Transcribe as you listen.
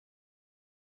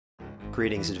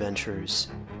Greetings, adventurers.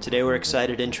 Today we're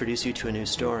excited to introduce you to a new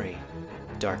story,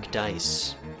 Dark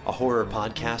Dice, a horror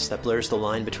podcast that blurs the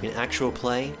line between actual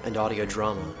play and audio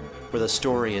drama, where the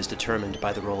story is determined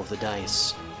by the roll of the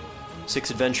dice.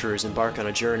 6 adventurers embark on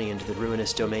a journey into the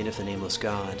ruinous domain of the Nameless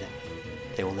God.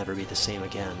 They will never be the same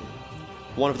again.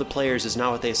 One of the players is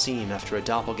not what they seem after a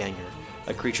doppelganger,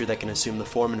 a creature that can assume the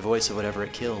form and voice of whatever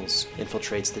it kills,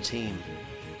 infiltrates the team.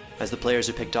 As the players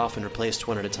are picked off and replaced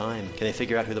one at a time, can they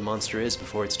figure out who the monster is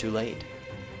before it's too late?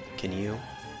 Can you?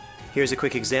 Here's a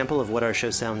quick example of what our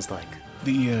show sounds like.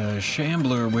 The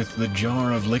shambler with the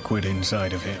jar of liquid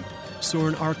inside of him.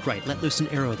 Soren Arkwright let loose an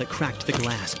arrow that cracked the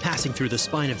glass, passing through the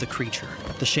spine of the creature.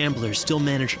 The shambler still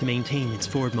managed to maintain its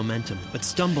forward momentum, but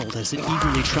stumbled as it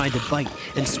eagerly tried to bite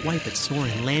and swipe at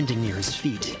Soren, landing near his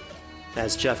feet.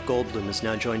 As Jeff Goldblum has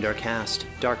now joined our cast,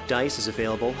 Dark Dice is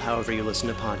available however you listen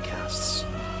to podcasts.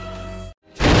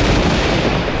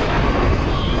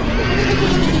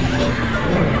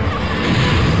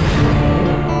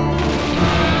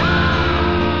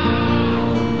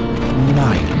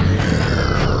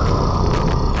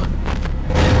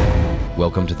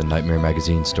 Welcome to the Nightmare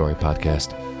Magazine Story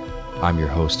Podcast. I'm your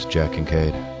host, Jack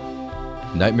Kincaid.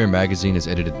 Nightmare Magazine is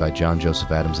edited by John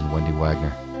Joseph Adams and Wendy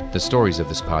Wagner. The stories of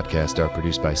this podcast are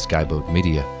produced by Skyboat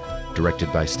Media,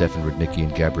 directed by Stefan Rudnicki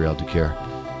and Gabrielle Ducoeur,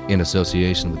 in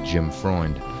association with Jim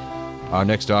Freund. Our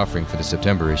next offering for the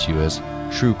September issue is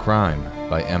True Crime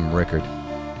by M. Rickert.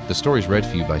 The story is read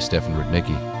for you by Stefan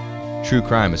Rudnicki. True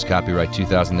Crime is copyright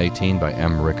 2018 by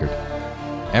M. Rickert.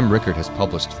 M. Rickert has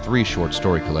published 3 short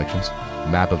story collections,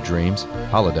 Map of Dreams,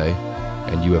 Holiday,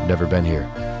 and You Have Never Been Here.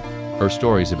 Her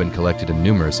stories have been collected in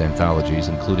numerous anthologies,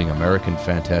 including American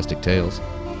Fantastic Tales,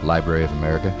 Library of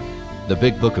America, The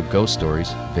Big Book of Ghost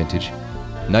Stories, Vintage,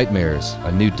 Nightmares,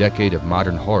 A New Decade of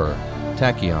Modern Horror,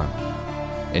 Tachyon,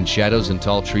 and Shadows in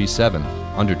Tall Trees 7,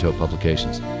 Undertow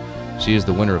Publications. She is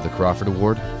the winner of the Crawford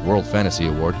Award, World Fantasy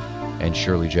Award, and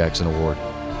Shirley Jackson Award.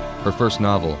 Her first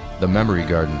novel, The Memory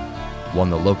Garden,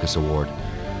 won the Locus Award.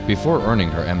 Before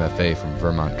earning her MFA from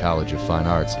Vermont College of Fine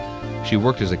Arts, she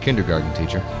worked as a kindergarten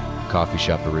teacher, coffee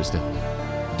shop barista,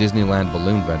 Disneyland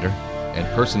balloon vendor, and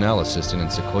personnel assistant in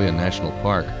Sequoia National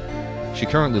Park. She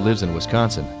currently lives in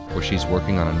Wisconsin, where she's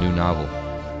working on a new novel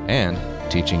and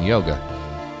teaching yoga.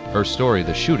 Her story,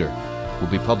 The Shooter, will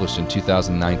be published in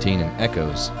 2019 in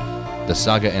Echoes, the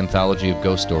saga anthology of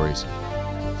ghost stories.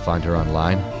 Find her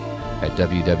online at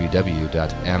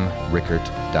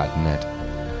www.mrickert.net.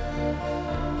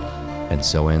 And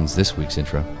so ends this week's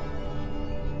intro.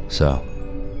 So,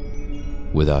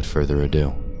 without further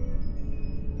ado,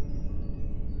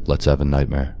 let's have a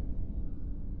nightmare.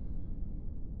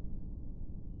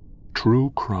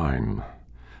 True Crime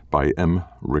by M.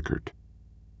 Rickert.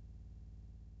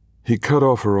 He cut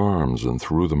off her arms and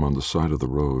threw them on the side of the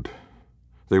road.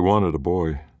 They wanted a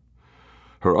boy.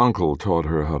 Her uncle taught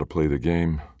her how to play the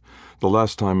game. The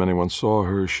last time anyone saw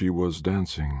her, she was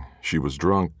dancing. She was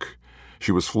drunk.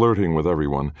 She was flirting with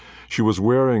everyone. She was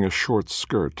wearing a short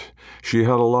skirt. She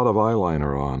had a lot of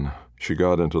eyeliner on. She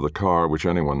got into the car, which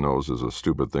anyone knows is a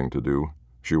stupid thing to do.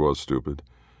 She was stupid.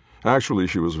 Actually,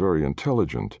 she was very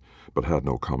intelligent, but had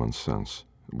no common sense.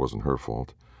 It wasn't her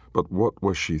fault. But what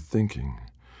was she thinking?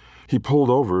 He pulled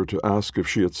over to ask if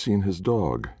she had seen his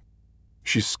dog.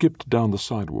 She skipped down the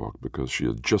sidewalk because she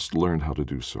had just learned how to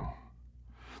do so.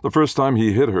 The first time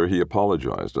he hit her, he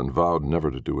apologized and vowed never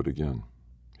to do it again.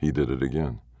 He did it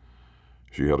again.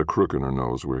 She had a crook in her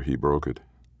nose where he broke it.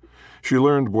 She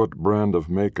learned what brand of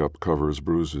makeup covers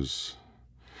bruises.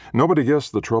 Nobody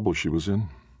guessed the trouble she was in.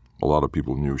 A lot of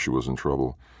people knew she was in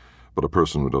trouble, but a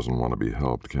person who doesn't want to be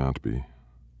helped can't be.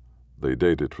 They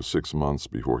dated for 6 months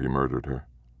before he murdered her.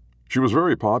 She was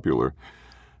very popular.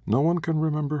 No one can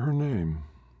remember her name.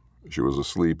 She was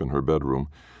asleep in her bedroom,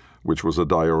 which was a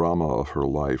diorama of her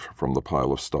life, from the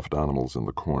pile of stuffed animals in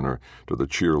the corner, to the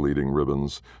cheerleading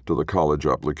ribbons, to the college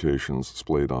applications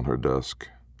splayed on her desk.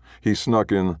 He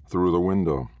snuck in through the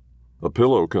window. A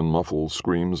pillow can muffle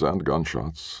screams and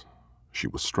gunshots. She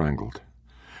was strangled.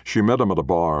 She met him at a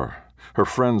bar. Her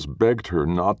friends begged her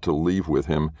not to leave with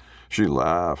him. She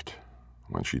laughed.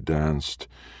 When she danced,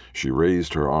 she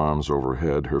raised her arms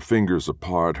overhead, her fingers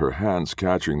apart, her hands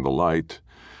catching the light.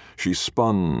 She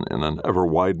spun in an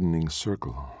ever-widening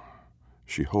circle.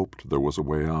 She hoped there was a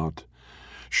way out.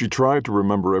 She tried to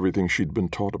remember everything she'd been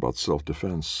taught about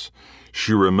self-defense.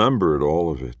 She remembered all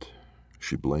of it.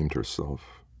 She blamed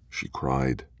herself. She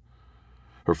cried.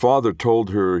 Her father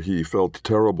told her he felt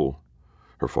terrible.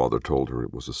 Her father told her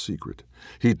it was a secret.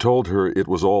 He told her it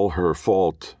was all her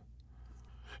fault.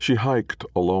 She hiked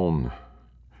alone.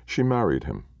 She married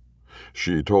him.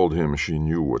 She told him she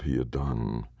knew what he had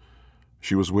done.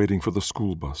 She was waiting for the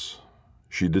school bus.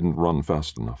 She didn't run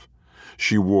fast enough.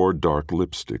 She wore dark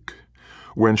lipstick.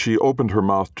 When she opened her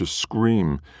mouth to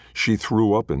scream, she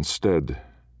threw up instead.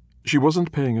 She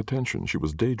wasn't paying attention. She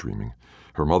was daydreaming.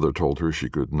 Her mother told her she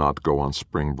could not go on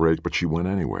spring break, but she went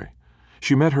anyway.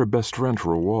 She met her best friend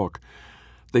for a walk.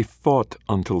 They fought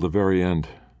until the very end.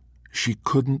 She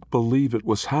couldn't believe it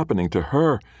was happening to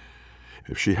her.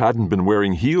 If she hadn't been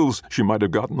wearing heels, she might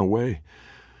have gotten away.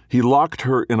 He locked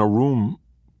her in a room,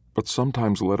 but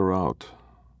sometimes let her out.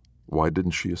 Why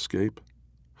didn't she escape?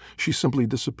 She simply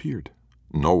disappeared.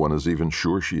 No one is even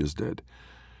sure she is dead.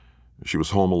 She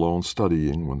was home alone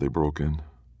studying when they broke in.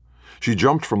 She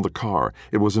jumped from the car.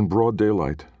 It was in broad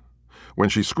daylight. When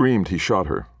she screamed, he shot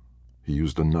her. He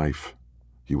used a knife.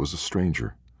 He was a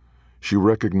stranger. She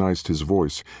recognized his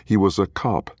voice. He was a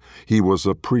cop. He was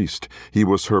a priest. He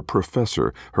was her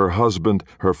professor, her husband,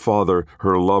 her father,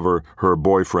 her lover, her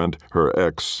boyfriend, her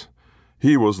ex.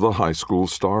 He was the high school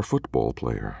star football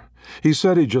player. He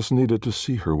said he just needed to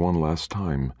see her one last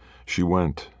time. She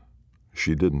went.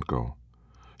 She didn't go.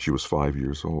 She was 5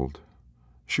 years old.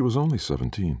 She was only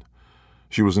 17.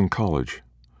 She was in college.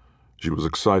 She was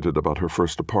excited about her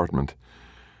first apartment.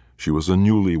 She was a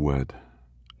newlywed,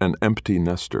 an empty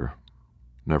nester,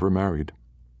 never married,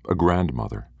 a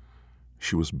grandmother.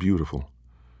 She was beautiful.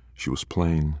 She was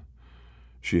plain.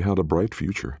 She had a bright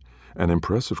future, an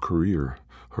impressive career.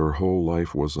 Her whole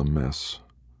life was a mess.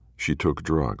 She took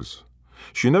drugs.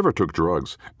 She never took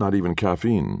drugs, not even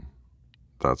caffeine.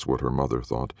 That's what her mother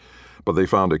thought. But they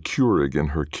found a Keurig in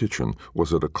her kitchen.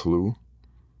 Was it a clue?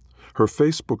 Her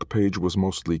Facebook page was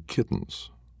mostly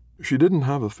kittens. She didn't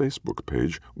have a Facebook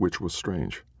page, which was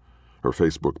strange. Her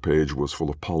Facebook page was full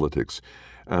of politics,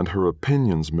 and her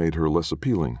opinions made her less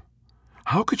appealing.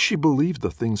 How could she believe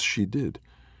the things she did?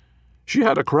 She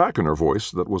had a crack in her voice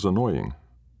that was annoying.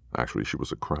 Actually, she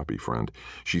was a crappy friend.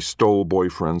 She stole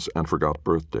boyfriends and forgot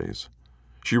birthdays.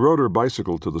 She rode her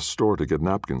bicycle to the store to get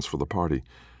napkins for the party.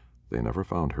 They never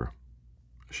found her.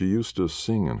 She used to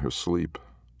sing in her sleep.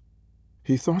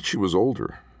 He thought she was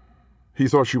older. He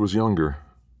thought she was younger.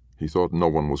 He thought no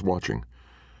one was watching.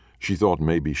 She thought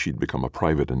maybe she'd become a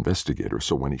private investigator,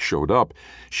 so when he showed up,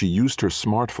 she used her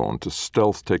smartphone to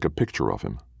stealth take a picture of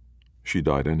him. She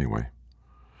died anyway.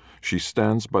 She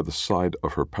stands by the side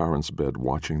of her parents' bed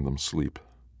watching them sleep.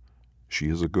 She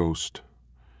is a ghost.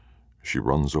 She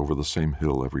runs over the same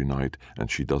hill every night,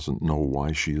 and she doesn't know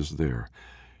why she is there.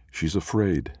 She's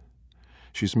afraid.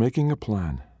 She's making a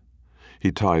plan.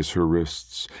 He ties her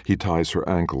wrists. He ties her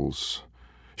ankles.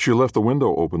 She left the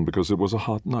window open because it was a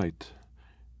hot night.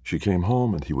 She came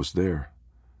home and he was there.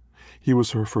 He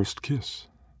was her first kiss.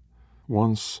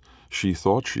 Once she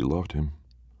thought she loved him.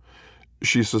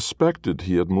 She suspected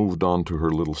he had moved on to her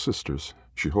little sisters.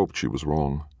 She hoped she was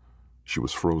wrong. She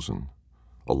was frozen,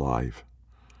 alive.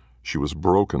 She was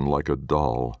broken like a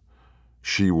doll.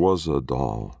 She was a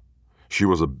doll. She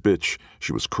was a bitch.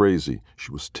 She was crazy.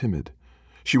 She was timid.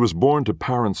 She was born to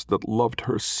parents that loved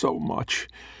her so much.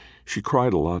 She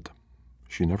cried a lot.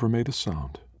 She never made a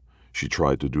sound. She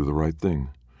tried to do the right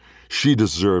thing. She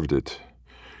deserved it.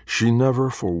 She never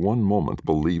for one moment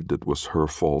believed it was her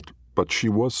fault, but she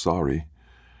was sorry.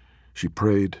 She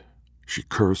prayed. She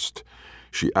cursed.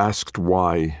 She asked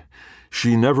why.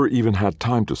 She never even had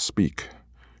time to speak.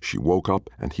 She woke up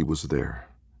and he was there.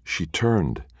 She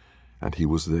turned and he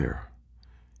was there.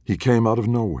 He came out of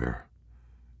nowhere.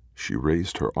 She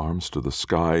raised her arms to the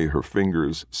sky, her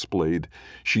fingers splayed.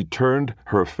 She turned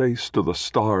her face to the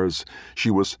stars. She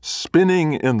was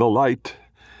spinning in the light,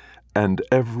 and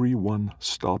everyone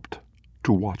stopped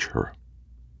to watch her.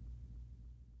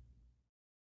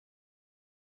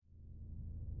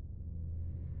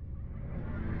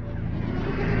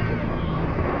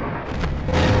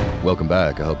 Welcome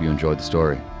back. I hope you enjoyed the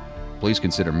story. Please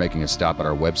consider making a stop at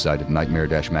our website at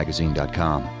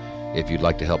nightmare-magazine.com. If you'd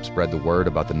like to help spread the word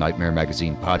about the Nightmare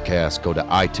Magazine podcast, go to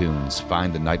iTunes,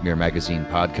 find the Nightmare Magazine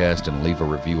podcast, and leave a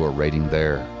review or rating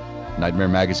there. Nightmare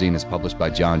Magazine is published by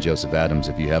John Joseph Adams.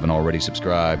 If you haven't already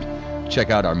subscribed, check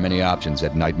out our many options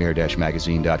at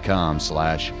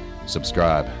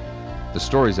nightmare-magazine.com/subscribe. The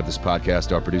stories of this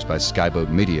podcast are produced by Skyboat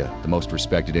Media, the most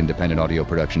respected independent audio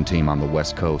production team on the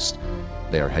West Coast.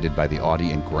 They are headed by the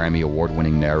Audie and Grammy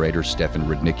award-winning narrators Stefan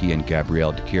Rudnicki and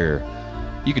Gabrielle DeCure.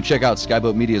 You can check out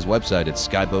Skyboat Media's website at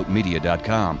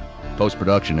skyboatmedia.com.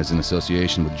 Post-production is in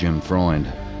association with Jim Freund.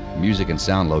 Music and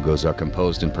sound logos are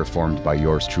composed and performed by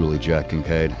yours truly, Jack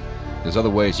Kincaid. There's other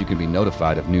ways you can be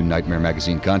notified of new Nightmare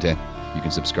Magazine content. You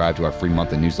can subscribe to our free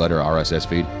monthly newsletter RSS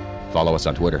feed, follow us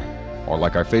on Twitter, or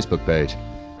like our Facebook page.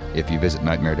 If you visit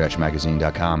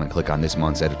nightmare-magazine.com and click on this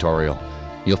month's editorial,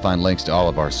 You'll find links to all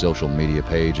of our social media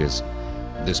pages.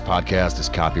 This podcast is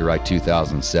copyright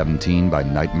 2017 by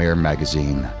Nightmare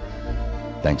Magazine.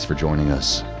 Thanks for joining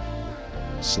us.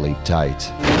 Sleep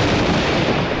tight.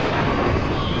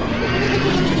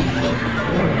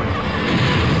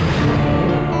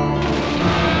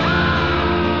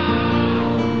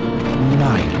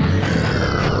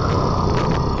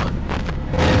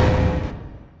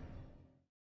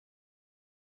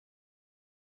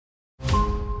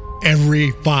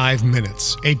 Every 5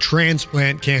 minutes, a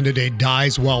transplant candidate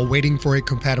dies while waiting for a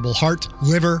compatible heart,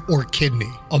 liver, or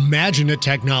kidney. Imagine a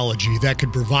technology that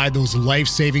could provide those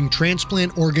life-saving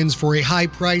transplant organs for a high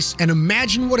price, and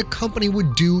imagine what a company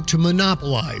would do to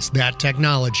monopolize that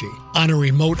technology. On a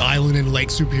remote island in Lake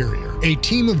Superior, a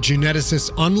team of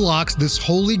geneticists unlocks this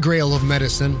holy grail of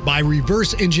medicine by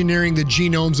reverse engineering the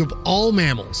genomes of all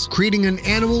mammals, creating an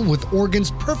animal with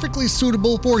organs perfectly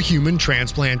suitable for human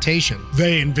transplantation.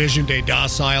 They envisioned a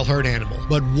docile herd animal,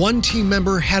 but one team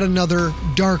member had another,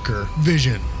 darker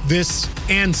vision. This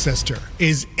ancestor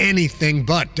is anything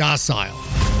but docile.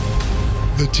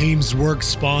 The team's work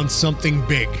spawned something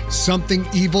big, something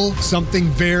evil, something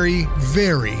very,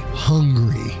 very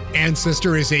hungry.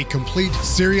 Ancestor is a complete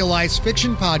serialized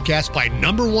fiction podcast by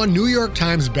 #1 New York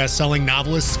Times bestselling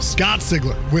novelist Scott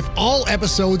Sigler, with all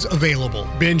episodes available.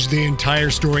 Binge the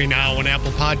entire story now on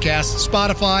Apple Podcasts,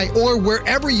 Spotify, or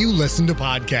wherever you listen to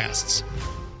podcasts.